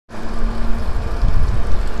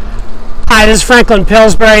is Franklin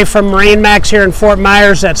Pillsbury from MarineMax here in Fort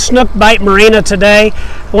Myers at Snook Bite Marina today.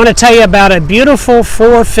 I want to tell you about a beautiful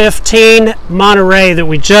 415 Monterey that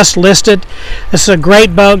we just listed. This is a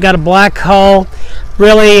great boat, got a black hull,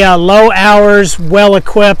 really low hours, well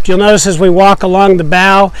equipped. You'll notice as we walk along the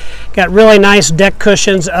bow, got really nice deck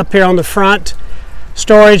cushions up here on the front.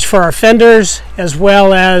 Storage for our fenders, as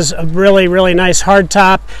well as a really nice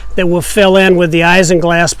hardtop that will fill in with the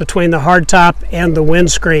isinglass between the hardtop and the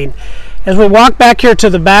windscreen. As we walk back here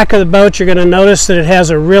to the back of the boat, you're going to notice that it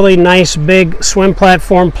has a really nice big swim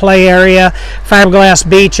platform play area, fiberglass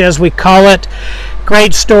beach as we call it.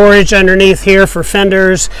 Great storage underneath here for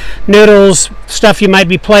fenders, noodles, stuff you might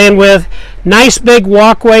be playing with. Nice big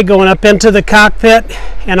walkway going up into the cockpit,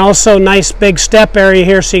 and also nice big step area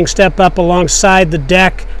here so you can step up alongside the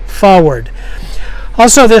deck forward.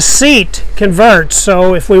 Also, this seat converts,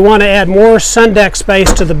 so if we want to add more sun deck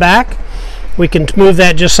space to the back, we can move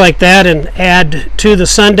that just like that and add to the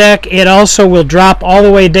sun deck. It also will drop all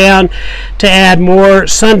the way down to add more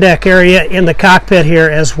sun deck area in the cockpit here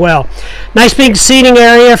as well. Nice big seating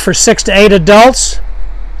area for 6 to 8 adults.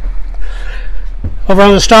 Over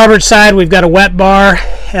on the starboard side, we've got a wet bar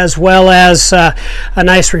as well as a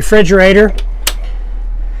nice refrigerator.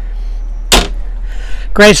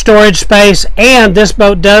 Great storage space, and this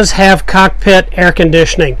boat does have cockpit air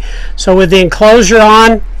conditioning. So with the enclosure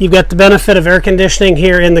on, you've got the benefit of air conditioning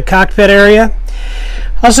here in the cockpit area.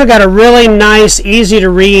 Also got a really nice, easy to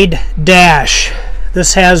read dash.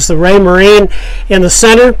 This has the Raymarine in the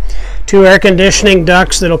center, 2 air conditioning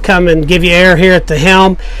ducts that'll come and give you air here at the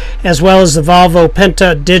helm, as well as the Volvo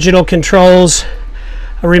Penta digital controls,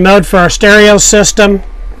 a remote for our stereo system,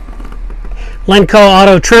 Lenco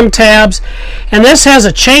auto trim tabs, and this has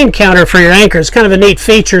a chain counter for your anchor. It's kind of a neat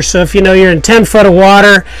feature, so if you know you're in 10 foot of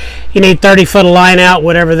water, you need 30 foot of line out,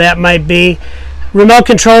 whatever that might be. Remote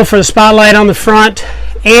control for the spotlight on the front,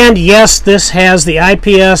 and yes, this has the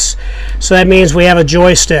IPS, so that means we have a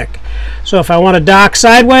joystick. So if I want to dock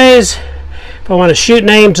sideways, if I want to shoot and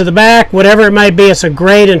aim to the back, whatever it might be, it's a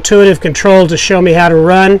great intuitive control to show me how to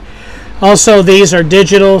run. Also, these are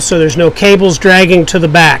digital, so there's no cables dragging to the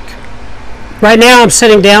back. Right now I'm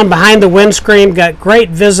sitting down behind the windscreen, got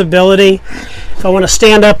great visibility. If I want to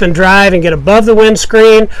stand up and drive and get above the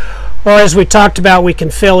windscreen, or as we talked about, we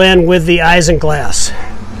can fill in with the isinglass.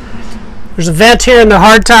 There's a vent here in the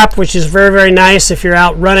hardtop, which is very nice if you're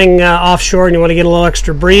out running offshore and you want to get a little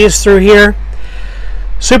extra breeze through here.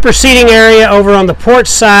 Super seating area over on the port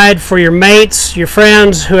side for your mates, your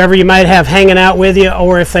friends, whoever you might have hanging out with you,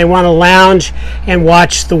 or if they want to lounge and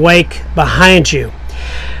watch the wake behind you.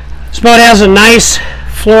 This boat has a nice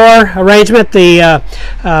floor arrangement, the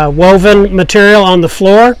woven material on the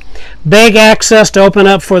floor. Big access to open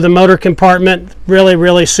up for the motor compartment.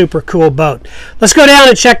 Really super cool boat. Let's go down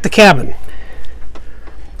and check the cabin.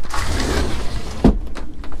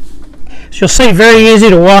 So you'll see, very easy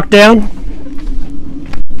to walk down.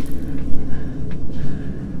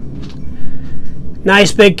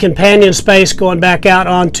 Nice big companion space going back out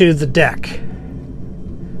onto the deck.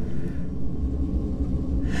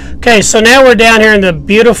 Okay, so now we're down here in the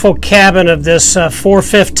beautiful cabin of this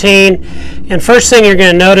 415, and first thing you're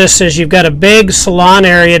going to notice is you've got a big salon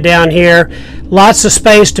area down here. Lots of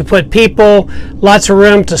space to put people, lots of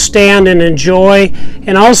room to stand and enjoy,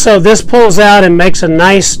 and also this pulls out and makes a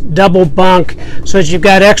nice double bunk so that you've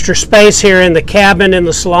got extra space here in the cabin in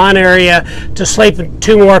the salon area to sleep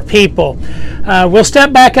 2 more people. We'll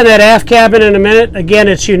step back in that aft cabin in a minute. Again,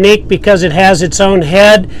 it's unique because it has its own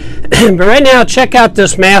head. But right now, check out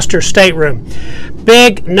this master stateroom.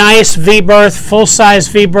 Big, nice V-berth, full-size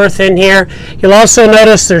V-berth in here. You'll also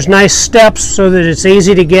notice there's nice steps so that it's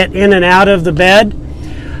easy to get in and out of the bed.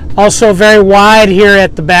 Also very wide here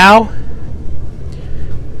at the bow.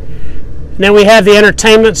 And then we have the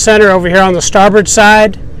entertainment center over here on the starboard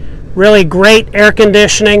side. Really great air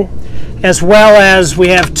conditioning, as well as we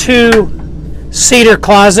have 2 cedar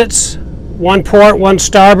closets, 1 port, 1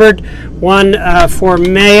 starboard, 1 for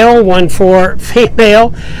male, 1 for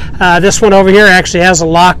female. This one over here actually has a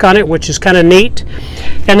lock on it, which is kind of neat.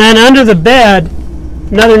 And then under the bed,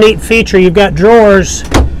 another neat feature, you've got drawers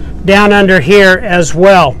down under here as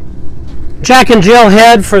well. Jack and Jill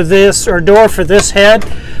head for this, or door for this head,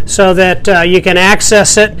 so that you can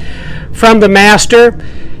access it from the master.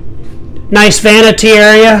 Nice vanity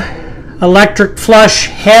area, electric flush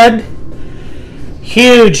head.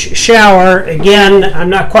 Huge shower. Again, I'm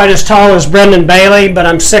not quite as tall as Brendan Bailey, but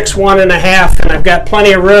I'm 6'1.5", and I've got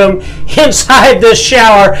plenty of room inside this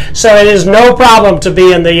shower, so it is no problem to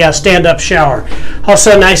be in the stand-up shower.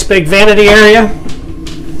 Also, nice big vanity area.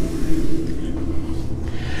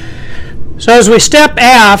 So as we step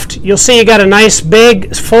aft, you'll see you got a nice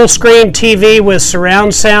big full screen TV with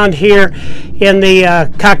surround sound here in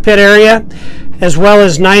the cockpit area, as well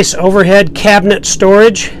as nice overhead cabinet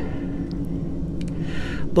storage.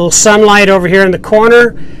 Little sunlight over here in the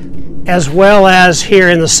corner, as well as here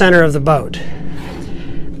in the center of the boat.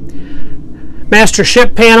 Master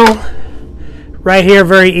ship panel right here,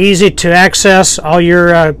 very easy to access. All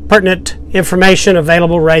your pertinent information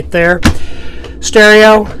available right there.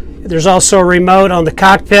 Stereo. There's also a remote on the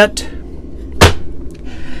cockpit.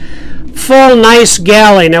 Full nice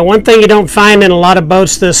galley. Now, one thing you don't find in a lot of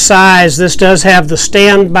boats this size, this does have the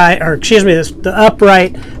the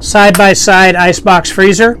upright side-by-side icebox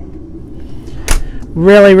freezer.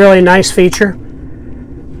 Really, really nice feature.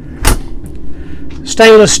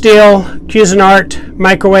 Stainless steel Cuisinart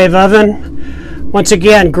microwave oven. Once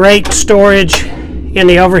again, great storage in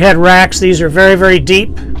the overhead racks. These are very, very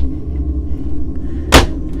deep.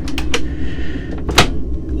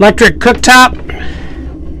 Electric cooktop.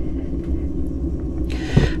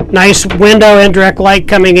 Nice window and direct light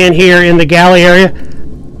coming in here in the galley area.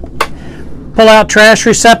 Pull-out trash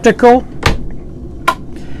receptacle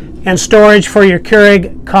and storage for your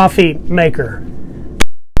Keurig coffee maker.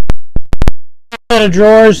 Set of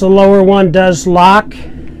drawers, the lower one does lock.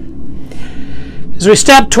 As we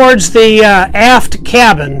step towards the aft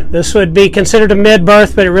cabin, this would be considered a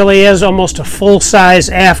mid-berth, but it really is almost a full-size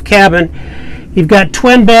aft cabin. You've got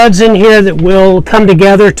twin beds in here that will come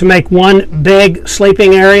together to make one big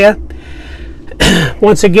sleeping area.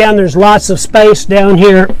 Once again, there's lots of space down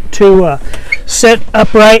here to sit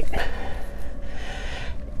upright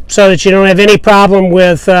so that you don't have any problem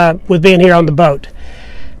with being here on the boat.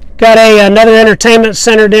 Got another entertainment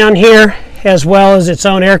center down here, as well as its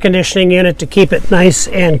own air conditioning unit to keep it nice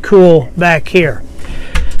and cool back here.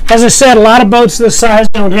 As I said, a lot of boats this size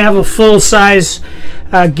don't have a full-size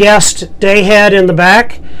guest day head in the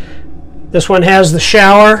back. This one has the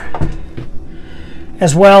shower,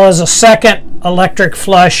 as well as a second electric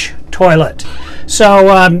flush toilet. So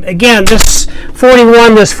again, this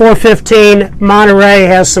 415 Monterey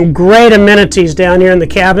has some great amenities down here in the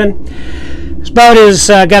cabin. This boat has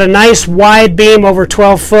got a nice wide beam, over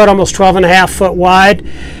 12 foot, almost 12.5 foot wide.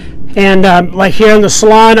 And like here in the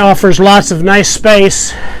salon, offers lots of nice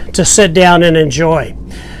space to sit down and enjoy.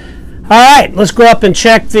 All right, let's go up and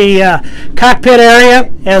check the cockpit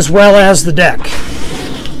area as well as the deck.